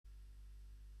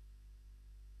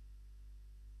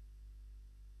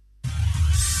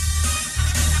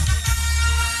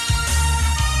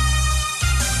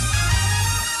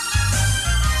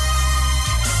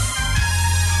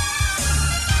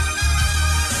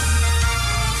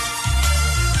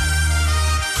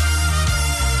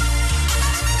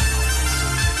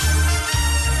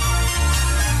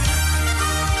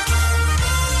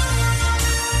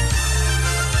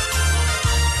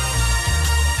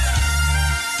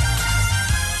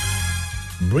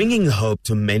bringing hope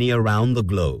to many around the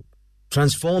globe,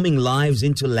 transforming lives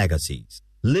into legacies.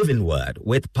 Living Word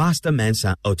with Pastor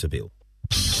Mensa Otabil.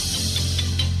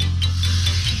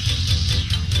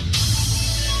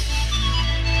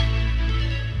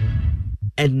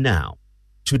 And now,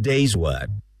 today's word.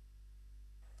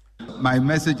 My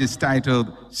message is titled,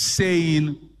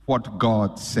 Saying What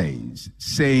God Says.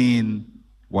 Saying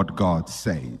what God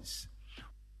says.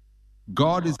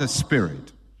 God is a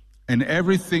spirit, and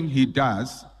everything he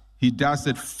does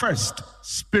it first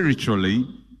spiritually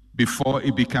before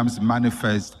it becomes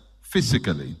manifest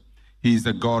physically. He is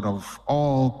the God of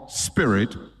all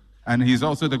spirit, and he's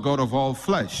also the God of all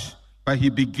flesh. But he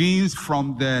begins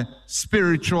from the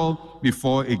spiritual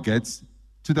before it gets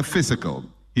to the physical.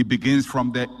 He begins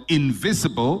from the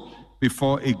invisible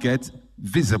before it gets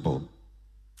visible.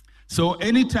 So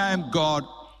anytime God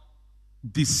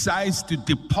decides to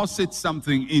deposit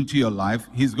something into your life,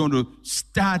 he's going to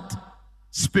start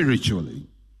spiritually.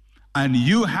 And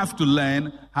you have to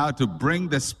learn how to bring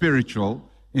the spiritual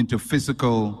into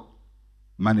physical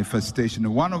manifestation.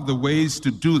 And one of the ways to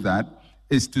do that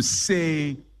is to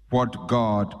say what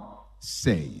God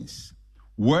says.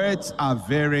 Words are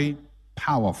very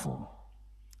powerful.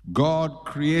 God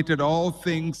created all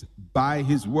things by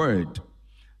his word,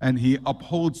 and he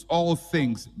upholds all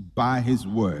things by his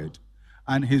word.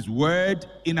 And his word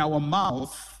in our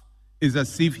mouth is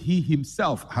as if he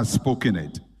himself has spoken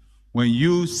it. When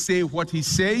you say what he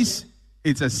says,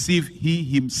 it's as if he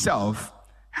himself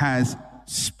has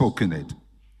spoken it.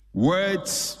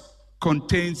 Words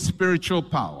contain spiritual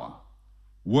power.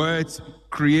 Words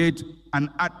create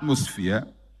an atmosphere,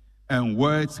 and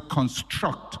words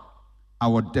construct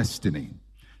our destiny.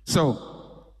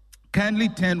 So, kindly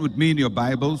turn with me in your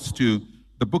Bibles to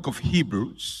the book of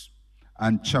Hebrews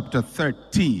and chapter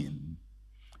 13,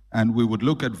 and we would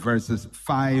look at verses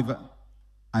 5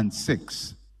 and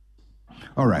 6.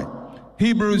 All right,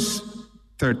 Hebrews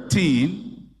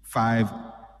 13, 5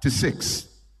 to 6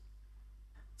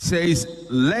 says,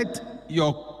 "Let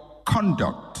your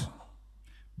conduct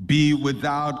be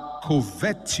without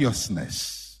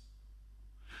covetousness.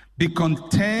 Be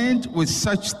content with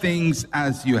such things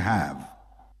as you have.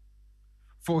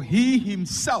 For he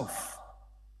himself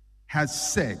has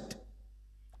said,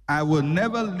 I will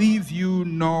never leave you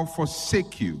nor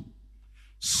forsake you,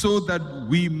 so that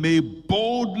we may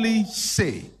boldly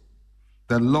say,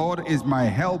 the Lord is my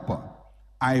helper.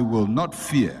 I will not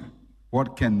fear.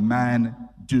 What can man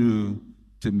do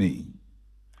to me?"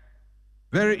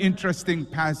 Very interesting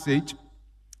passage.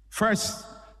 First,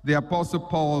 the Apostle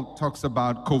Paul talks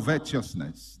about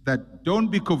covetousness, that don't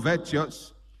be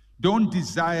covetous, don't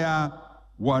desire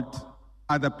what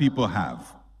other people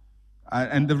have.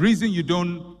 And the reason you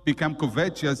don't become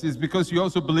covetous is because you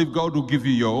also believe God will give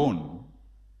you your own.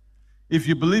 If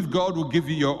you believe God will give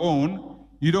you your own,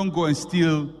 you don't go and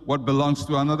steal what belongs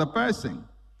to another person.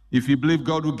 If you believe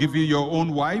God will give you your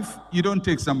own wife, you don't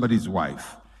take somebody's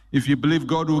wife. If you believe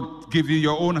God will give you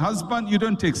your own husband, you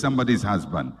don't take somebody's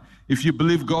husband. If you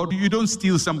believe God, you don't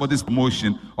steal somebody's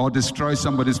promotion or destroy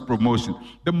somebody's promotion.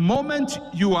 The moment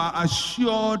you are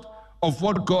assured of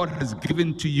what God has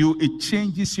given to you, it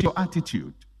changes your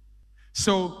attitude.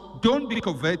 So don't be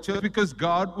covetous, because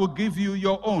God will give you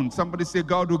your own. Somebody say,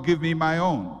 God will give me my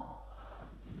own.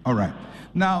 All right.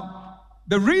 Now,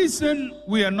 the reason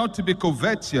we are not to be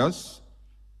covetous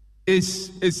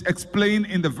is explained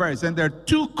in the verse. And there are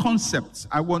two concepts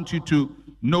I want you to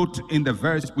note in the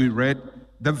verse we read.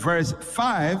 The verse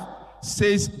 5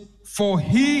 says, for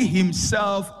he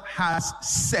himself has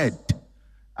said.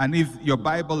 And if your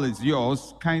Bible is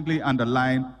yours, kindly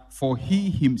underline, for he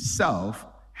himself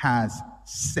has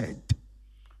said.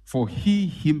 For he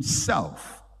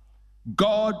himself,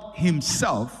 God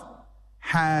himself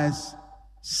has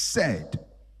said.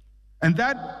 And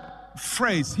that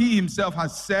phrase, he himself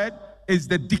has said, is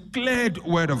the declared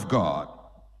word of God.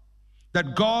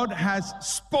 That God has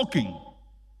spoken.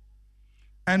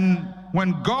 And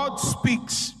when God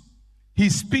speaks, he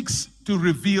speaks to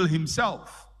reveal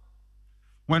himself.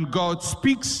 When God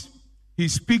speaks, he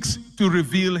speaks to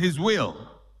reveal his will.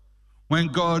 When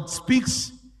God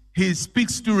speaks, he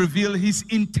speaks to reveal his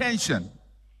intention.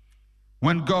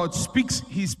 When God speaks,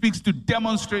 he speaks to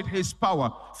demonstrate his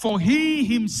power. For he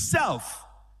himself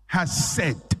has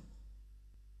said.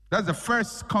 That's the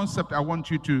first concept I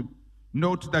want you to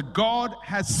note, that God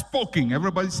has spoken.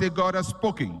 Everybody say, God has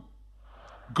spoken.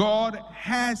 God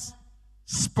has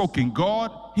spoken.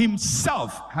 God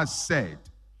himself has said.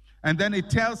 And then it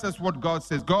tells us what God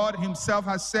says. God himself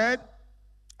has said,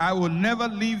 I will never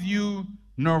leave you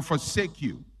nor forsake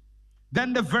you.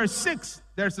 Then the verse 6,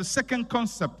 there's a second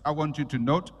concept I want you to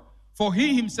note. For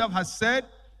he himself has said,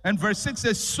 And verse 6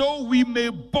 says, so we may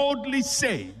boldly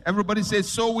say. Everybody says,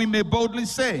 so we may boldly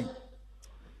say.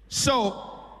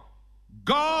 So,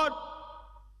 God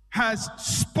has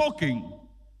spoken.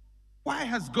 Why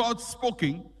has God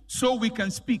spoken? So we can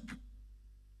speak.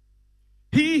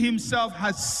 He himself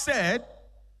has said,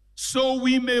 so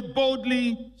we may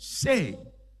boldly say.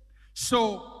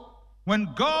 So,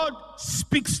 when God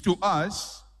speaks to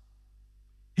us,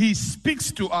 he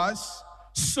speaks to us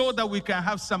so that we can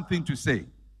have something to say.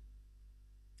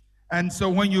 And so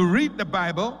when you read the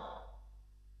Bible,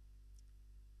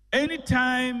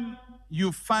 anytime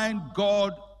you find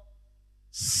God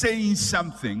saying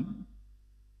something,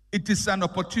 it is an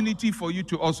opportunity for you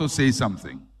to also say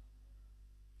something.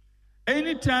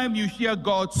 Anytime you hear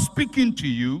God speaking to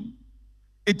you,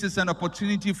 it is an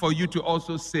opportunity for you to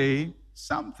also say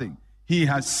something. He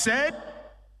has said,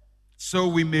 so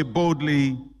we may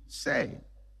boldly say.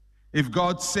 If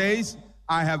God says,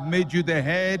 I have made you the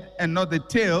head and not the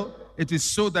tail, it is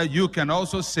so that you can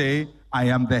also say, I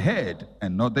am the head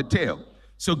and not the tail.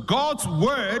 So God's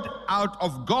word out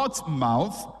of God's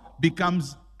mouth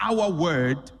becomes our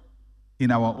word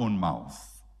in our own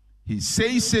mouth. He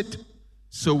says it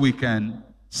so we can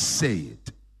say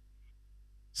it.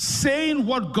 Saying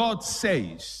what God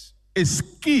says is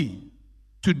key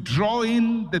to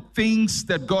drawing the things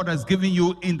that God has given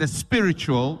you in the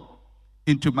spiritual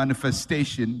into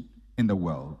manifestation in the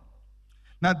world.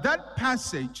 Now that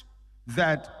passage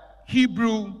that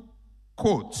Hebrew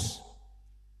quotes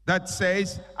that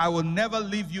says, I will never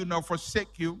leave you nor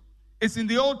forsake you, is in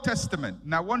the Old Testament.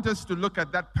 And I want us to look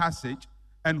at that passage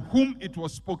and whom it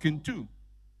was spoken to.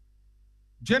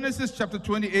 Genesis chapter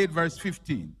 28, verse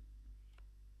 15.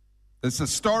 There's a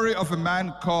story of a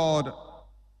man called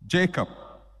Jacob.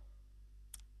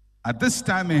 At this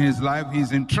time in his life,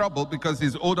 he's in trouble because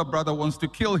his older brother wants to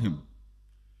kill him.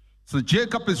 So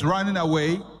Jacob is running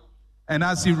away, and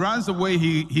as he runs away,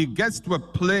 he gets to a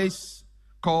place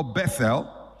called Bethel.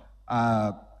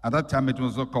 At that time, it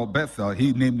was not called Bethel.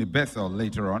 He named it Bethel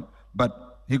later on,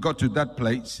 but he got to that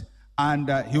place, and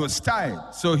he was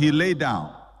tired, so he lay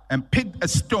down and picked a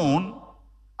stone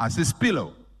as his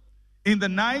pillow. In the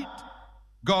night,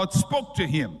 God spoke to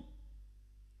him,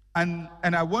 and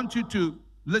I want you to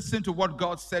listen to what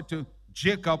God said to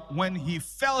Jacob when he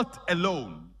felt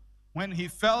alone, when he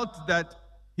felt that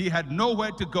he had nowhere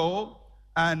to go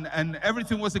and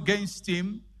everything was against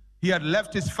him. He had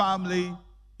left his family.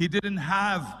 He didn't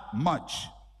have much.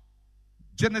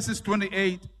 Genesis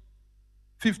 28,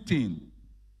 15.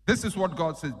 This is what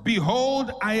God says.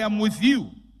 Behold, I am with you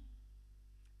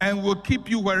and will keep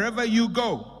you wherever you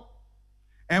go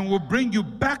and will bring you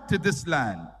back to this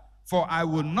land. For I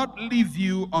will not leave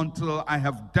you until I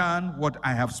have done what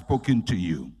I have spoken to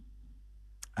you.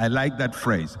 I like that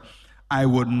phrase. I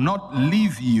will not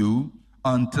leave you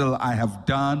until I have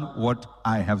done what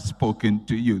I have spoken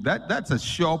to you. That's a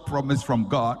sure promise from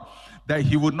God that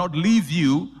he would not leave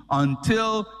you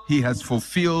until he has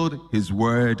fulfilled his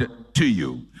word to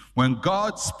you. When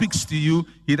God speaks to you,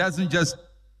 he doesn't just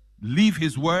leave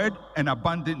his word and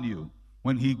abandon you.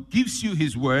 When he gives you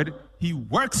his word, he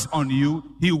works on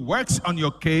you, he works on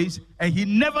your case, and he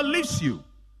never leaves you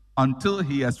until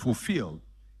he has fulfilled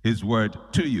his word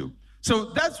to you. So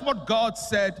that's what God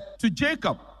said to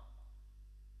Jacob.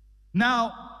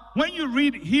 Now, when you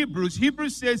read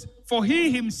Hebrews says, for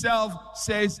he himself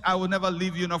says, I will never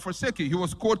leave you nor forsake you. He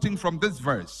was quoting from this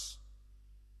verse,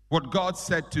 what God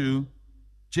said to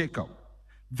Jacob.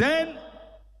 Then,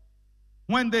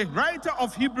 when the writer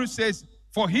of Hebrews says,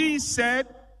 for he said,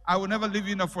 I will never leave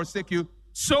you nor forsake you,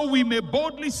 so we may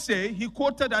boldly say, he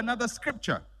quoted another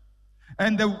scripture.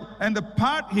 And the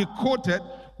part he quoted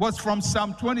was from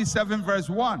Psalm 27 verse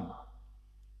 1.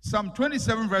 Psalm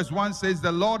 27 verse 1 says,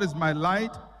 the Lord is my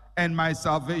light and my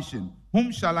salvation.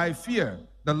 Whom shall I fear?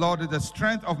 The Lord is the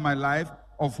strength of my life.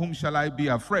 Of whom shall I be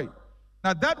afraid?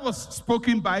 Now that was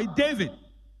spoken by David.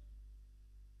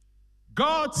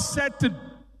 God said to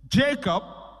Jacob,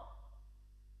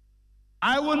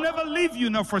 I will never leave you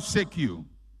nor forsake you.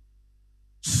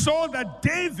 So that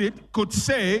David could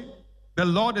say, the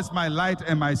Lord is my light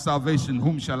and my salvation.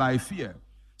 Whom shall I fear?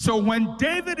 So when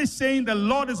David is saying the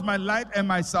Lord is my light and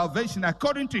my salvation,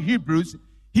 according to Hebrews,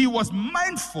 he was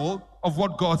mindful of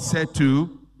what God said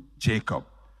to Jacob.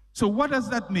 So what does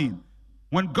that mean?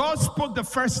 When God spoke the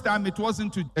first time, it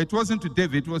wasn't to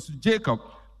David, it was to Jacob.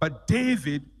 But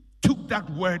David took that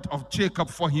word of Jacob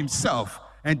for himself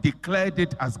and declared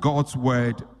it as God's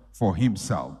word for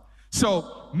himself.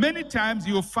 So many times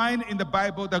you'll find in the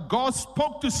Bible that God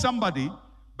spoke to somebody,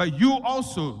 but you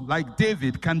also, like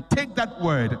David, can take that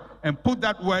word and put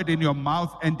that word in your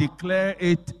mouth and declare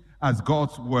it as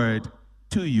God's word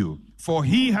to you. For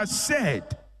he has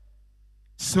said,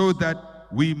 so that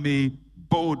we may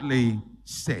boldly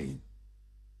say.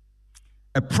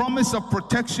 A promise of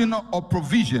protection or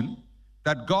provision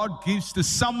that God gives to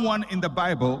someone in the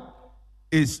Bible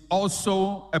is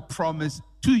also a promise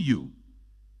to you.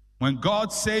 When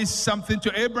God says something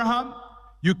to Abraham,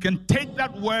 you can take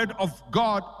that word of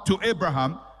God to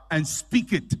Abraham and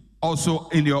speak it also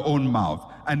in your own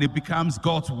mouth, and it becomes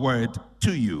God's word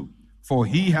to you. For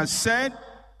he has said,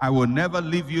 I will never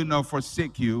leave you nor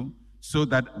forsake you, so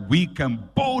that we can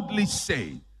boldly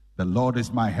say, the Lord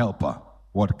is my helper.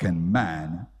 What can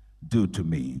man do to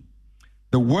me?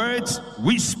 The words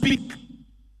we speak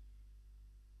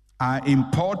are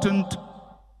important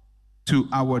to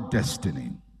our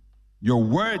destiny. Your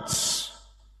words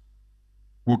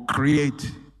will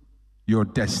create your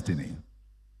destiny.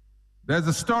 There's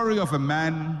a story of a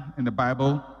man in the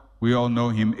Bible. We all know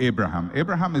him, Abraham.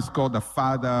 Abraham is called the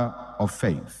father of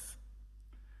faith.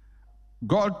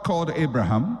 God called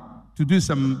Abraham to do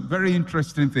some very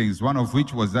interesting things, one of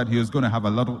which was that he was going to have a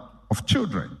lot of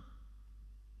children.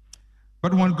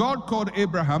 But when God called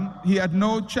Abraham, he had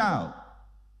no child.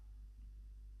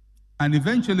 And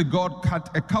eventually God cut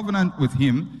a covenant with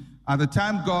him. At the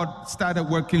time God started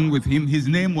working with him, his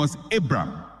name was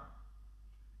Abram.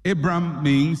 Abram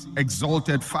means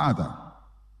exalted father.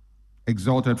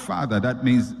 Exalted father, that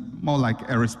means more like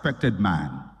a respected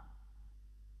man.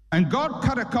 And God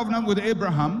cut a covenant with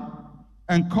Abraham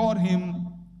and called him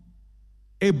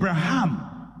Abraham.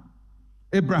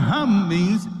 Abraham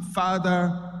means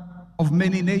father of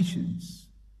many nations.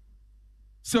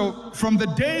 So from the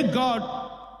day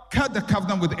God cut the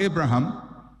covenant with Abraham,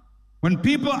 when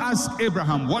people ask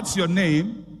Abraham, what's your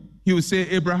name? He will say,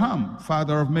 Abraham,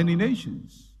 father of many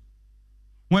nations.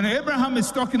 When Abraham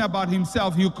is talking about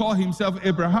himself, he will call himself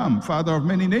Abraham, father of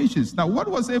many nations. Now, what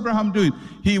was Abraham doing?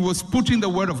 He was putting the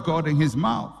word of God in his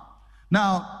mouth.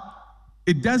 Now,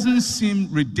 it doesn't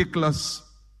seem ridiculous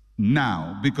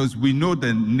now because we know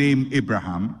the name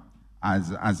Abraham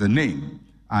as a name.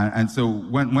 And so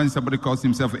when somebody calls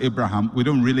himself Abraham, we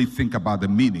don't really think about the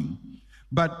meaning.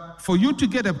 But for you to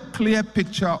get a clear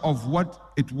picture of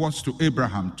what it was to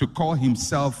Abraham to call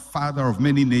himself father of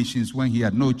many nations when he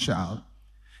had no child,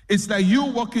 it's like you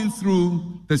walking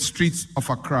through the streets of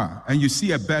Accra and you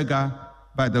see a beggar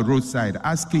by the roadside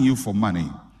asking you for money.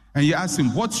 And you ask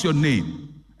him, what's your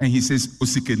name? And he says,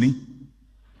 Osikeni,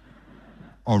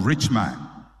 or rich man.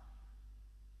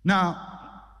 Now,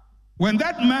 when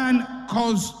that man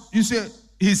calls, you say,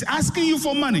 he's asking you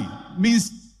for money,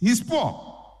 means he's poor.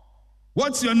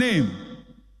 What's your name?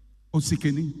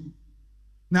 Osikeni.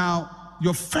 Now,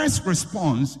 your first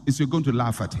response is you're going to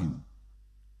laugh at him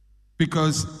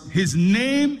because his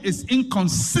name is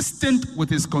inconsistent with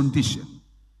his condition.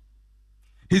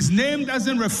 His name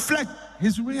doesn't reflect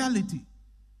his reality.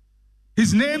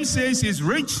 His name says he's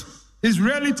rich. His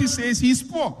reality says he's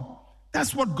poor.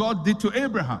 That's what God did to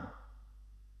Abraham.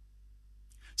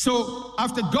 So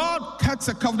after God cuts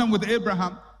a covenant with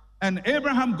Abraham, and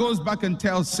Abraham goes back and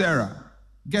tells Sarah,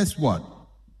 guess what?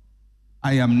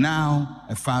 I am now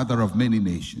a father of many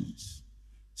nations.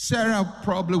 Sarah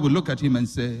probably will look at him and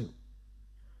say,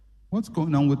 what's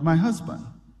going on with my husband?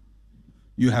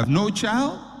 You have no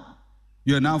child.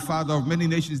 You are now father of many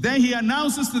nations. Then he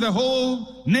announces to the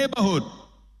whole neighborhood,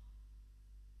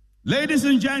 ladies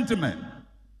and gentlemen,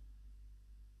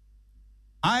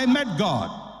 I met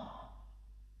God.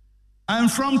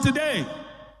 And from today,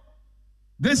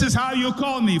 this is how you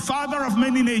call me, father of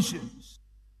many nations.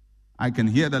 I can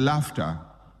hear the laughter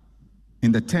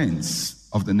in the tents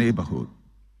of the neighborhood.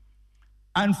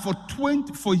 And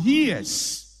for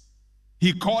years,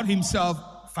 he called himself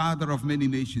father of many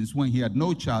nations when he had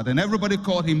no child. And everybody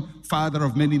called him father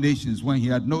of many nations when he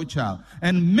had no child.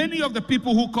 And many of the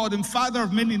people who called him father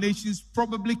of many nations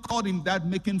probably called him that,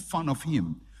 making fun of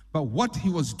him. But what he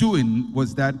was doing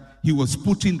was that he was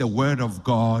putting the word of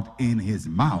God in his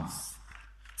mouth.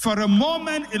 For a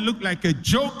moment, it looked like a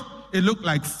joke. It looked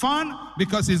like fun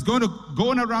because he's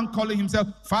going around calling himself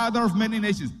father of many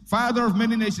nations, father of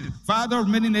many nations, father of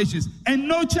many nations, and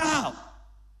no child.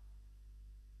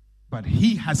 But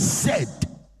he has said,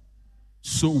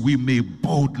 so we may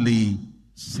boldly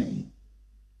say.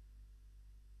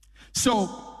 So,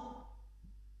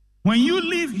 when you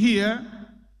live here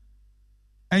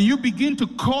and you begin to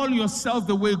call yourself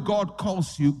the way God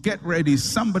calls you, get ready.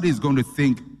 Somebody is going to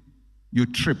think you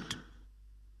tripped.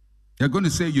 They're going to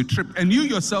say you tripped. And you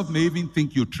yourself may even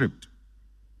think you tripped.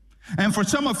 And for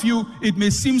some of you, it may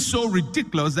seem so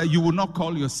ridiculous that you will not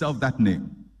call yourself that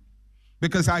name.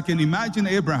 Because I can imagine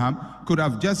Abraham could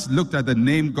have just looked at the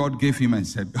name God gave him and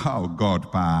said, oh God,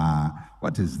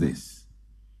 what is this?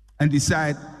 and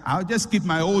decide, I'll just keep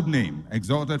my old name.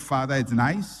 Exalted Father, it's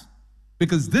nice,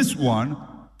 because this one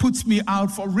puts me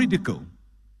out for ridicule.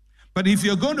 But if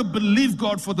you're going to believe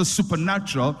God for the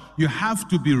supernatural, you have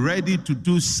to be ready to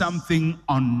do something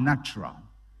unnatural.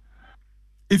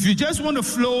 If you just want to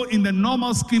flow in the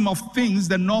normal scheme of things,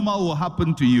 the normal will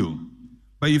happen to you.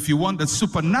 But if you want the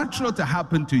supernatural to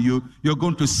happen to you, you're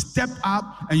going to step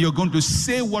up and you're going to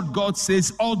say what God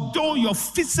says, although your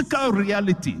physical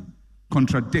reality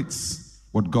contradicts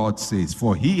what God says.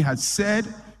 For he has said,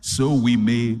 so we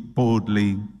may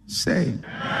boldly say.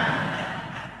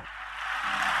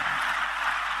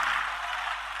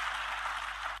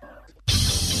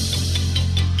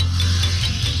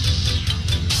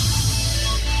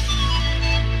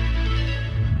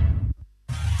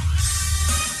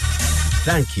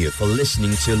 Thank you for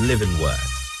listening to Living Word.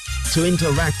 To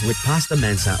interact with Pastor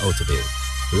Mensa Otabil,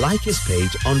 like his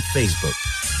page on Facebook.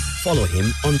 Follow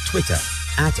him on Twitter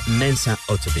 @Mensa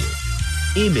Otabil.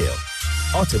 Email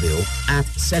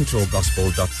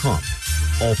otabil@centralgospel.com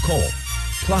or call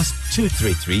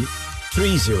 +233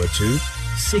 302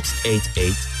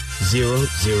 688 000.